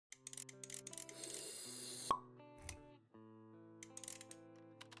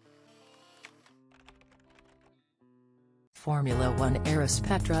Formula One heiress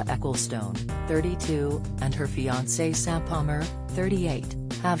Petra Ecclestone, 32, and her fiancé Sam Palmer, 38,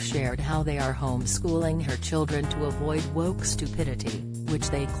 have shared how they are homeschooling her children to avoid woke stupidity, which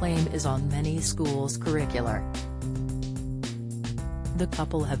they claim is on many schools' curricula. The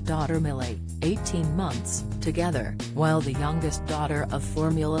couple have daughter Millie, 18 months, together, while the youngest daughter of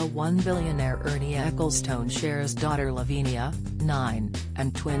Formula One billionaire Ernie Ecclestone shares daughter Lavinia, 9,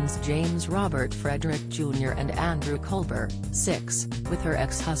 and twins James Robert Frederick Jr. and Andrew Culber, 6, with her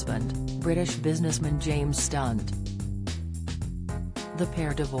ex-husband, British businessman James Stunt. The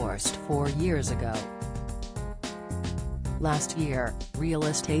pair divorced 4 years ago. Last year, real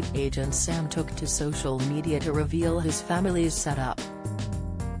estate agent Sam took to social media to reveal his family's setup.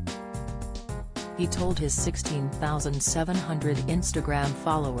 He told his 16,700 Instagram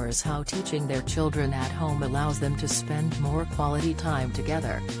followers how teaching their children at home allows them to spend more quality time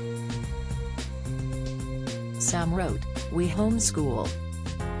together. Sam wrote, "We homeschool.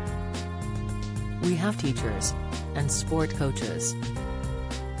 We have teachers. And sport coaches.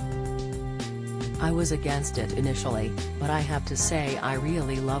 I was against it initially, but I have to say I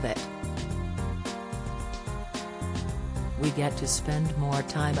really love it. We get to spend more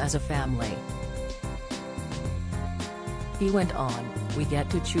time as a family." He went on, "We get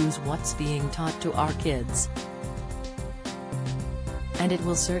to choose what's being taught to our kids. And it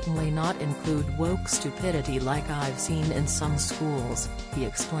will certainly not include woke stupidity like I've seen in some schools," he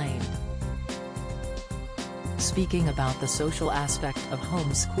explained. Speaking about the social aspect of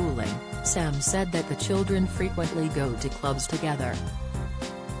homeschooling, Sam said that the children frequently go to clubs together.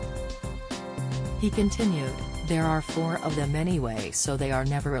 He continued, "There are 4 of them anyway, so they are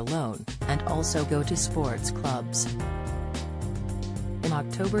never alone, and also go to sports clubs." In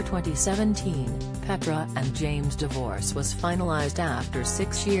October 2017, Petra and James' divorce was finalized after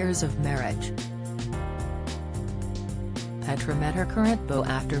 6 years of marriage. Petra met her current beau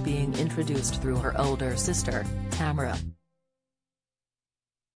after being introduced through her older sister, Tamara.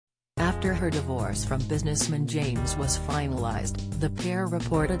 After her divorce from businessman James was finalized, the pair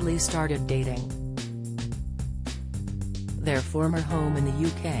reportedly started dating. Their former home in the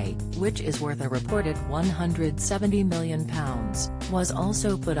UK, which is worth a reported £170 million, was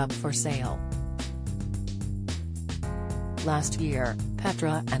also put up for sale. Last year,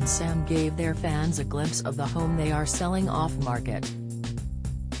 Petra and Sam gave their fans a glimpse of the home they are selling off-market.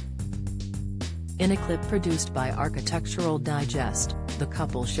 In a clip produced by Architectural Digest, the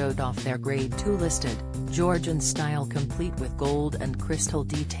couple showed off their Grade 2 listed, Georgian style complete with gold and crystal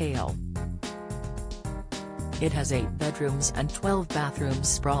detail. It has 8 bedrooms and 12 bathrooms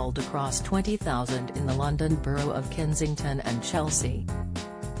sprawled across 20,000 in the London borough of Kensington and Chelsea.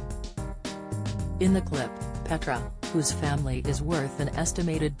 In the clip, Petra, whose family is worth an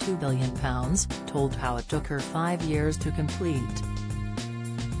estimated £2 billion, told how it took her 5 years to complete.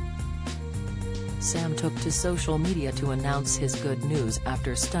 Sam took to social media to announce his good news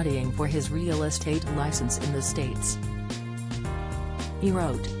after studying for his real estate license in the States. He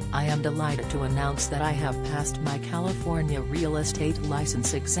wrote, "I am delighted to announce that I have passed my California real estate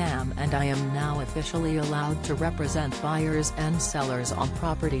license exam and I am now officially allowed to represent buyers and sellers on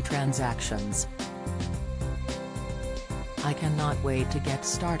property transactions. I cannot wait to get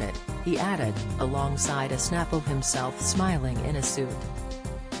started," he added, alongside a snap of himself smiling in a suit.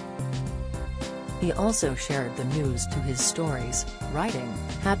 He also shared the news to his stories, writing,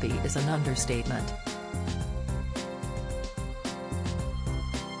 "Happy is an understatement.